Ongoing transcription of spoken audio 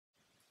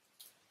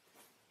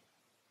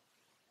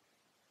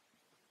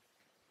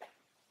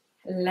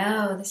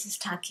Hello, this is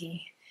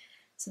Taki'h.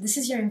 So this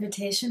is your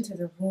invitation to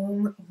the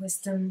Womb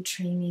Wisdom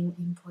Training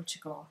in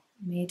Portugal,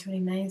 May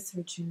 29th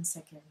through June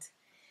 2nd.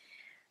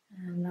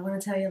 And I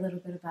want to tell you a little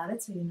bit about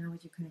it so you know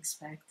what you can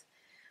expect.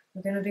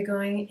 We're going to be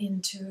going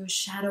into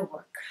shadow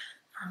work.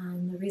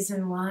 And the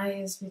reason why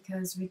is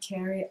because we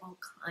carry all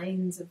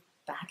kinds of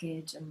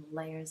baggage and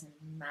layers and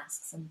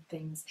masks and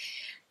things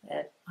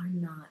that are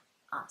not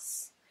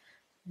us.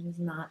 It is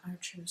not our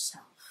true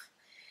self.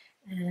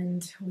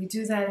 And we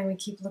do that and we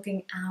keep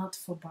looking out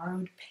for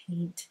borrowed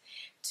paint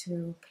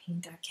to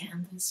paint our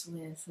canvas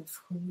with of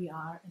who we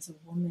are as a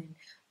woman,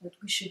 what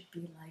we should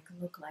be like,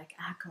 look like,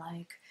 act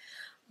like,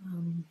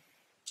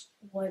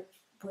 what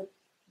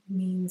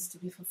means to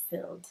be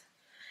fulfilled,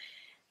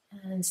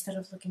 and instead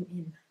of looking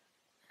in.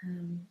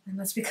 And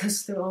that's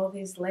because through all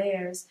these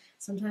layers,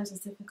 sometimes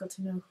it's difficult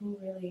to know who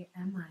really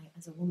am I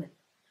as a woman.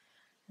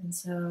 And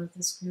so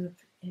this group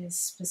is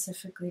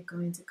specifically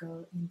going to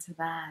go into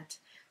that.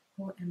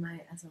 Who am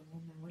I as a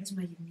woman? What is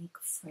my unique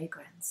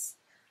fragrance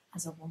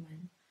as a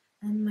woman?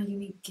 And my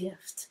unique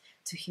gift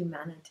to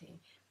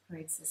humanity for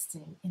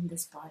existing in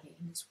this body,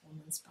 in this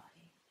woman's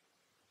body.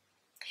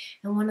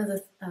 And one of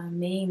the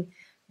main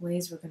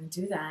ways we're going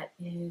to do that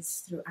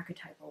is through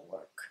archetypal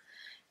work.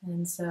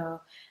 And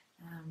so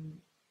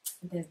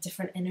there's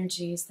different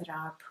energies that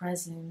are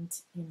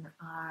present in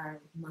our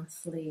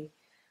monthly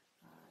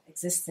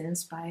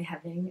existence by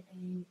having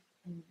a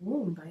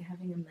womb, by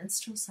having a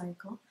menstrual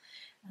cycle.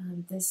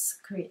 This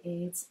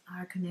creates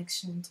our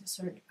connection to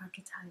certain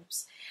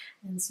archetypes.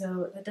 And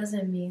so that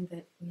doesn't mean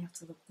that we have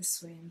to look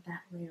this way and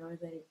that way, or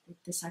that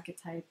this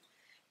archetype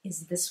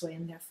is this way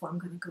and therefore I'm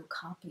going to go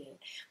copy it.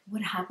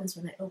 What happens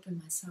when I open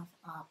myself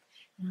up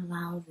and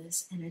allow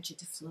this energy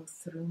to flow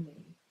through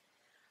me?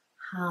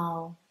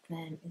 How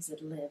then is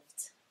it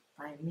lived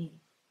by me?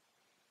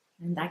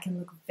 And that can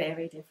look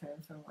very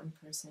different from one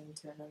person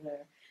to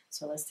another.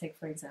 So let's take,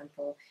 for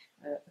example,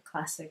 a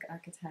classic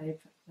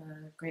archetype,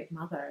 the Great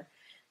Mother.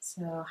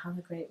 So how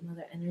the Great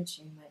Mother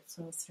energy might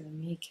flow through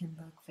me can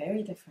look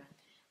very different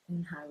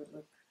than how it would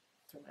look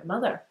through my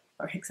mother,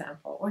 for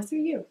example, or through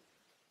you.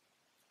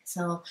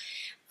 So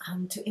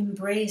to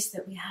embrace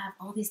that we have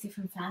all these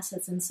different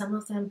facets, and some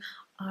of them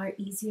are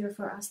easier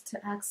for us to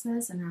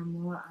access and are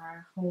more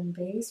our home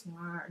base, more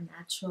our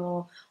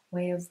natural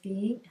way of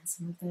being, and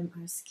some of them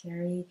are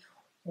scary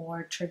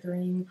or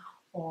triggering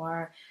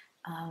or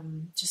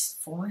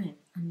just foreign,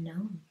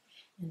 unknown.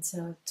 And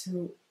so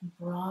to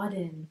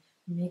broaden,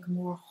 make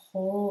more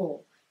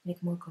whole,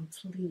 make more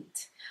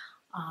complete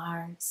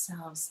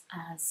ourselves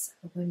as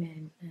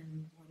women,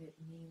 and what it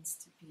means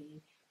to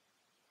be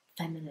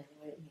feminine,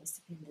 what it means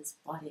to be in this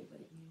body, what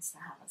it means to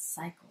have a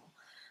cycle,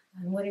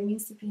 and what it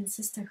means to be in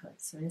sisterhood.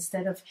 So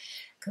instead of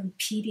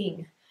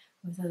competing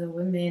with other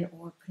women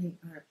or having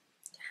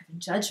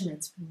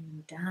judgments, putting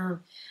them down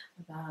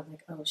about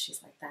like, oh,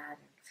 she's like that,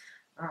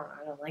 and oh,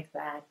 I don't like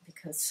that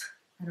because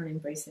I don't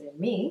embrace it in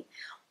me,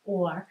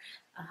 or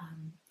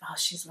oh,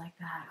 she's like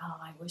that,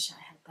 oh, I wish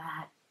I had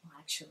that. Well,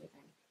 actually,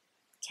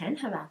 I can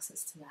have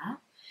access to that.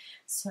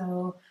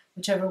 So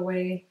whichever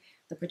way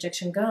the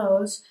projection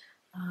goes,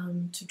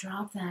 to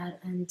drop that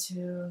and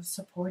to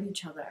support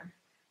each other,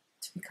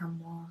 to become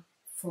more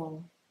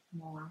full,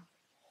 more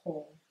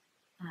whole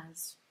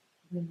as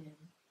women,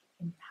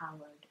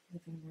 empowered,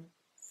 living their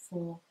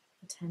full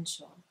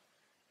potential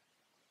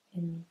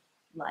in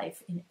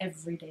life, in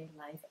everyday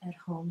life, at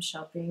home,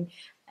 shopping,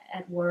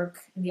 at work,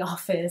 in the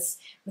office,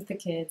 with the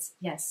kids.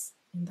 Yes,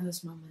 in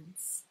those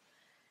moments.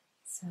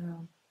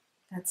 So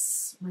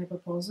that's my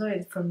proposal.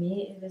 For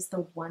me, it is the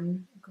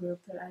one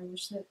group that I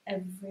wish that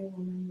every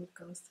woman would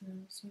go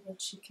through, so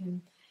that she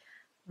can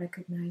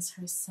recognize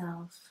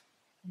herself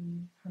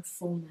in her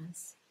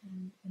fullness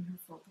and in her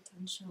full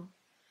potential.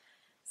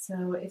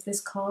 So if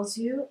this calls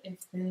you,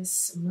 if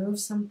this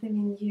moves something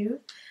in you,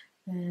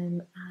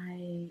 then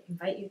I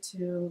invite you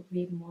to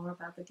read more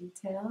about the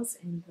details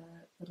in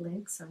the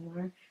link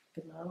somewhere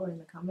below in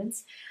the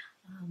comments,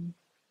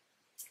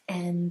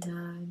 and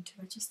to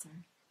register.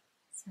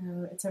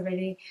 So it's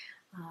already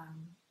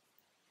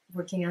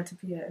working out to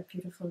be a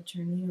beautiful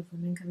journey of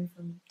women coming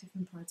from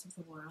different parts of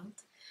the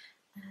world.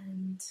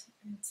 And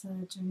it's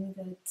a journey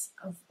that's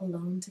of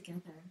alone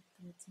together,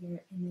 that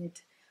you're in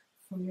it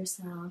for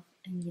yourself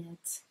and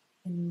yet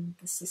in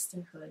the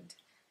sisterhood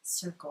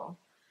circle.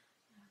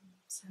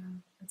 So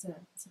it's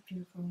a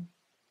beautiful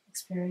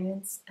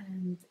experience,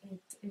 and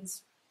it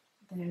is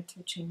there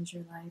to change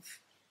your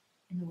life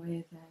in a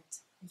way that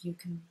you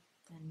can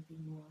then be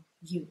more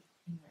you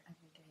in your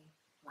everyday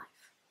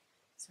life.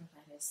 So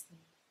that is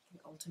the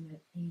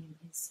ultimate aim,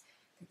 is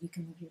that you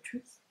can live your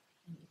truth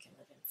and you can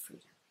live in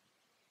freedom.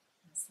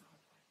 That's the whole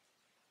point.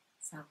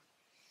 So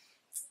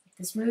if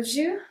this moves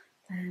you,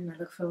 then I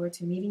look forward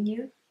to meeting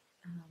you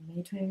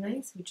May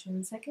 29th through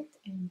June 2nd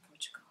in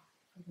Portugal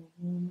for the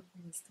Womb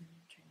Wisdom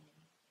Training.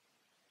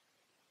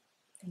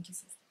 Thank you,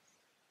 sister.